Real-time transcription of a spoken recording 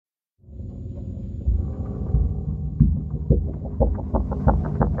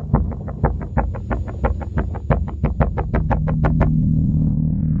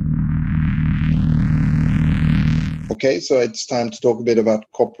Okay, so it's time to talk a bit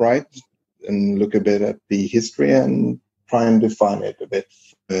about copyright and look a bit at the history and try and define it a bit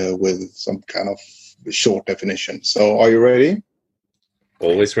with some kind of short definition. So are you ready?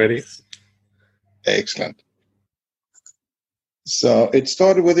 Always ready. Excellent. So it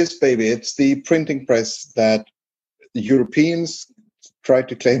started with this baby. It's the printing press that the Europeans tried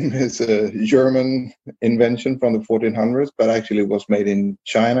to claim is a German invention from the 1400s, but actually was made in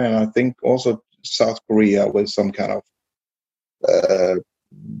China and I think also South Korea with some kind of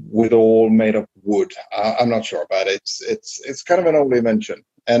with all made of wood. I'm not sure, but it's kind of an old invention.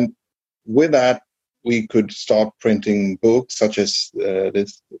 And with that, we could start printing books such as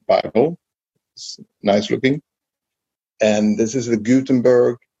this Bible. It's nice looking. And this is the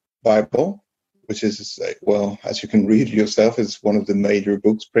Gutenberg Bible, which is, well, as you can read yourself, is one of the major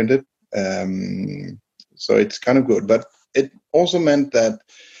books printed. So it's kind of good. But it also meant that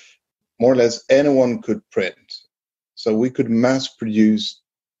more or less anyone could print. So we could mass produce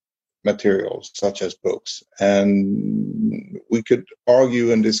materials such as books. And we could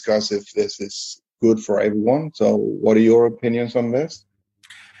argue and discuss if this is good for everyone. So what are your opinions on this?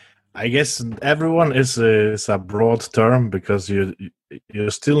 I guess everyone is a broad term because you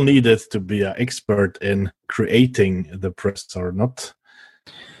still needed to be an expert in creating the press or not.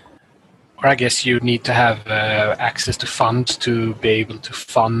 Or I guess you need to have access to funds to be able to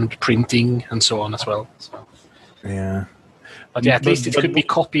fund printing and so on as well. So. Yeah. But yeah, at least it could be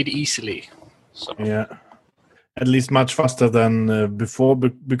copied easily. So. Yeah. At least much faster than before,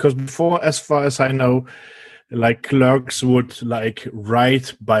 because before, as far as I know, like clerks would like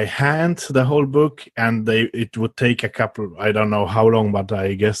write by hand the whole book, and it would take a couple, I don't know how long, but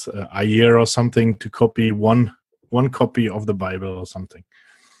I guess a year or something to copy one copy of the Bible or something.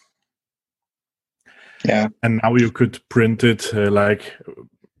 Yeah. And now you could print it like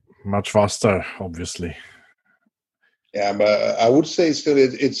much faster, obviously. Yeah, but I would say still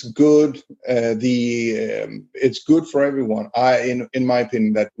it's good. It's good for everyone. In my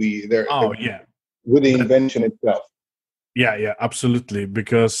opinion, that with the invention itself. Yeah, absolutely.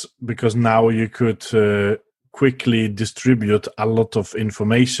 Because now you could quickly distribute a lot of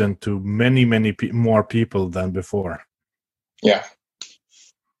information to many more people than before. Yeah,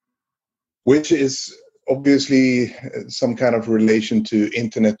 which is obviously some kind of relation to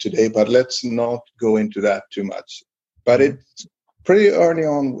internet today, but let's not go into that too much. But it's pretty early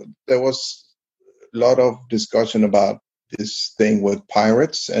on, there was a lot of discussion about this thing with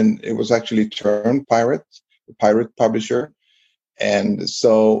pirates, and it was actually termed pirate publisher. And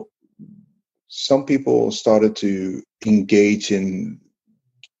so some people started to engage in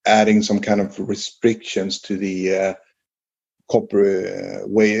adding some kind of restrictions to the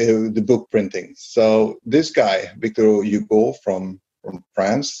the book printing. So this guy, Victor Hugo from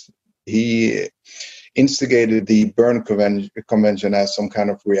France, he instigated the Berne Convention as some kind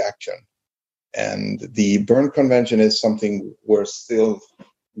of reaction. And the Berne Convention is something we're still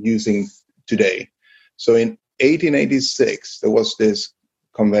using today. So in 1886, there was this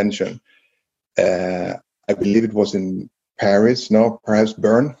convention. I believe it was in Paris, perhaps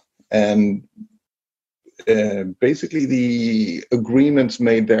Berne. And basically the agreements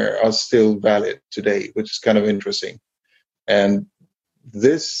made there are still valid today, which is kind of interesting. And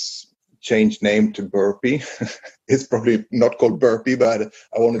this changed name to Burpee. It's probably not called Burpee, but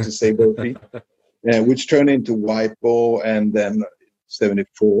I wanted to say Burpee, which turned into WIPO, and then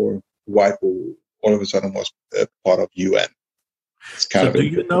 74 WIPO all of a sudden was part of UN. It's kind of. Do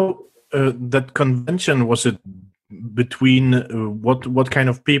you know that convention? Was it between what kind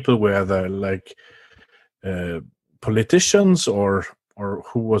of people were there? Like politicians or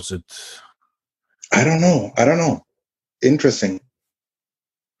who was it? I don't know. Interesting.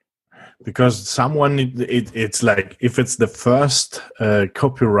 Because someone, it's like if it's the first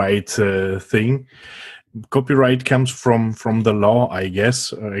copyright thing, copyright comes from the law, I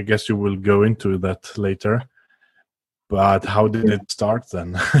guess. I guess you will go into that later. But how did it start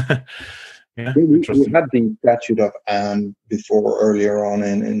then? Yeah, we had the Statute of Anne before, earlier on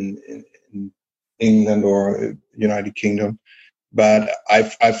in England or United Kingdom, but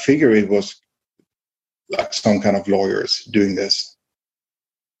I figure it was like some kind of lawyers doing this.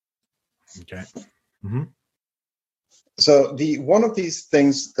 Okay. Mm-hmm. So one of these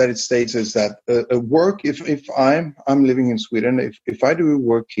things that it states is that a work, if I'm living in Sweden, if I do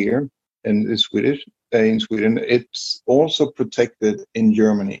work here in Sweden, it's also protected in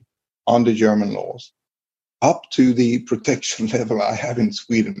Germany under German laws, up to the protection level I have in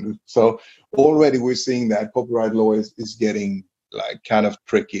Sweden. So already we're seeing that copyright law is getting like kind of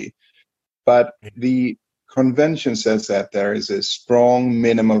tricky, but the convention says that there is a strong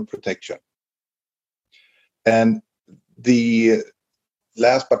minimal protection. And the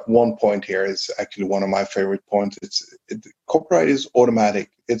last but one point here is actually one of my favorite points. Copyright is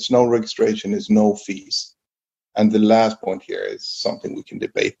automatic. It's no registration, it's no fees. And the last point here is something we can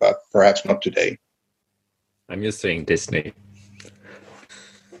debate, but perhaps not today. I'm just saying Disney.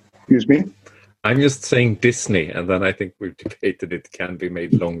 Excuse me? I'm just saying Disney, and then I think we've debated it can be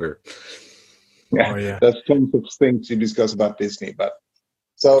made longer. Yeah, Oh, yeah. There's tons of things to discuss about Disney, but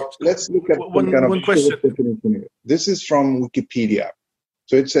so let's look at One question. definition here. This is from Wikipedia.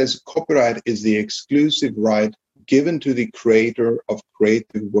 So it says copyright is the exclusive right given to the creator of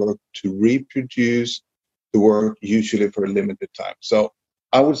creative work to reproduce the work, usually for a limited time. So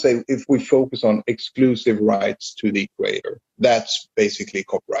I would say if we focus on exclusive rights to the creator, that's basically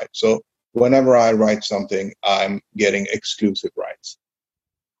copyright. So whenever I write something, I'm getting exclusive rights.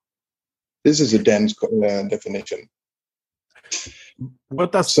 This is a dense definition.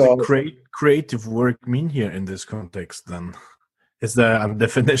 What does So- the creative work mean here in this context then? Is there a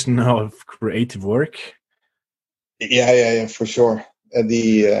definition of creative work? Yeah, for sure.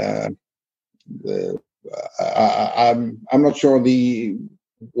 I'm not sure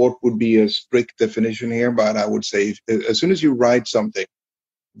what would be a strict definition here, but I would say as soon as you write something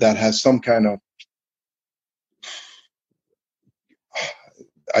that has some kind of,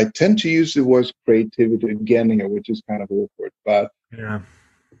 I tend to use the word creativity again here, which is kind of awkward, but Yeah.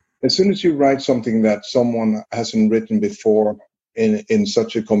 as soon as you write something that someone hasn't written before in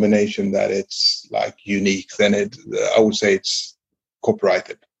such a combination that it's like unique, then I would say it's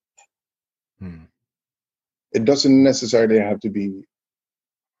copyrighted. Hmm. It doesn't necessarily have to be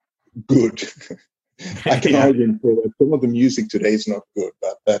good. I can Yeah. argue and say that some of the music today is not good,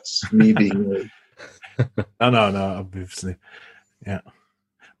 but that's me being No, obviously. Yeah.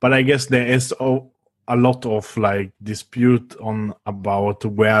 But I guess there is a lot of like dispute on about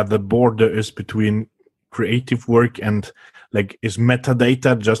where the border is between creative work and like is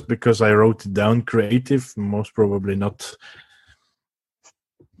metadata just because I wrote it down creative? Most probably not.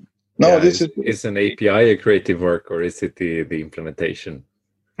 No, Yeah, this is an API a creative work, or is it the implementation?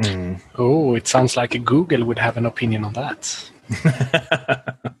 Mm. Oh, it sounds like Google would have an opinion on that.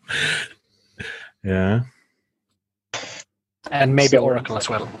 Yeah. And maybe So- Oracle as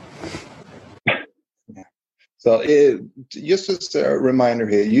well. So just as a reminder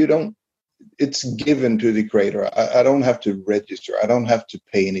here, it's given to the creator. I don't have to register. I don't have to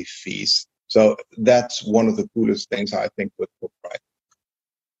pay any fees. So that's one of the coolest things I think with copyright.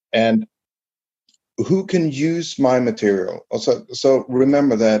 And who can use my material? Also, so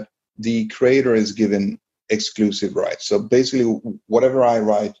remember that the creator is given exclusive rights. So basically, whatever I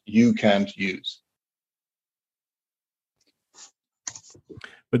write, you can't use.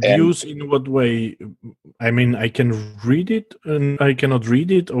 But And- use in what way? I mean, I can read it and I cannot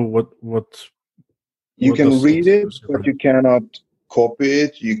read it, or what? You What can does read it, exclusive but right? you cannot copy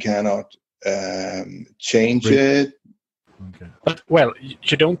it. You cannot change Read- it. Okay. But, well,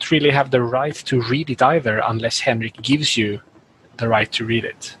 you don't really have the right to read it either unless Henrik gives you the right to read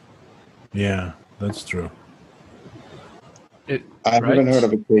it. Yeah, that's true. I Right. haven't heard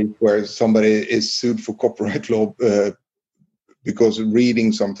of a case where somebody is sued for copyright law because of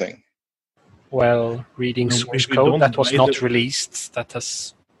reading something. Well, reading No, source if you code don't that was buy not the- released, that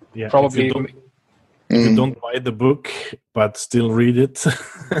has Yeah. probably... If you Mm. don't buy the book but still read it.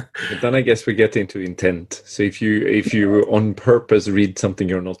 But then I guess we get into intent. So if you on purpose read something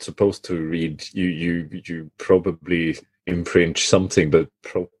you're not supposed to read, you probably infringe something, but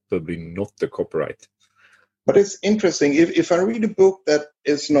probably not the copyright. But it's interesting. If I read a book that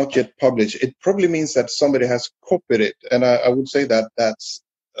is not yet published, it probably means that somebody has copied it. And I would say that that's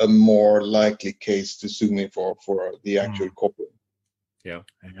a more likely case to sue me for the actual copy. Yeah.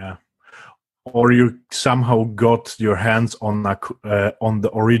 Or you somehow got your hands on the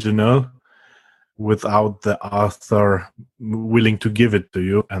original without the author willing to give it to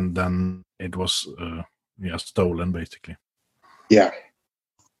you, and then it was stolen, basically. Yeah.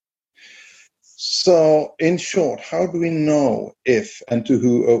 So, in short, how do we know if and to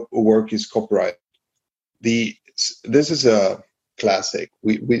who a work is copyrighted? This is a classic.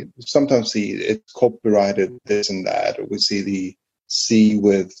 We sometimes see it's copyrighted this and that, or we see the C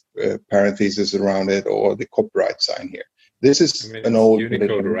with parentheses around it, or the copyright sign here. This is I mean, an it's old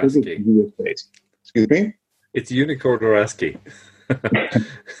Unicode or this is ASCII. US based. Excuse me. It's Unicode or ASCII.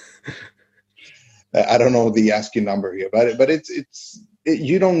 I don't know the ASCII number here, but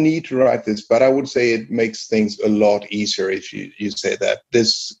you don't need to write this. But I would say it makes things a lot easier if you say that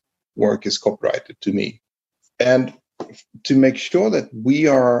this work is copyrighted to me, and to make sure that we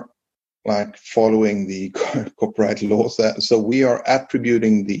are like following the copyright laws. So we are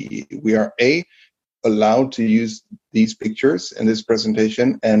attributing we are allowed to use these pictures in this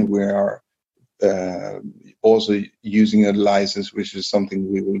presentation, and we are also using a license, which is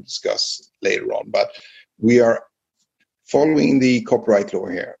something we will discuss later on. But we are following the copyright law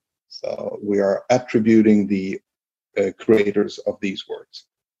here. So we are attributing the creators of these works.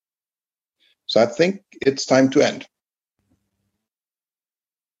 So I think it's time to end.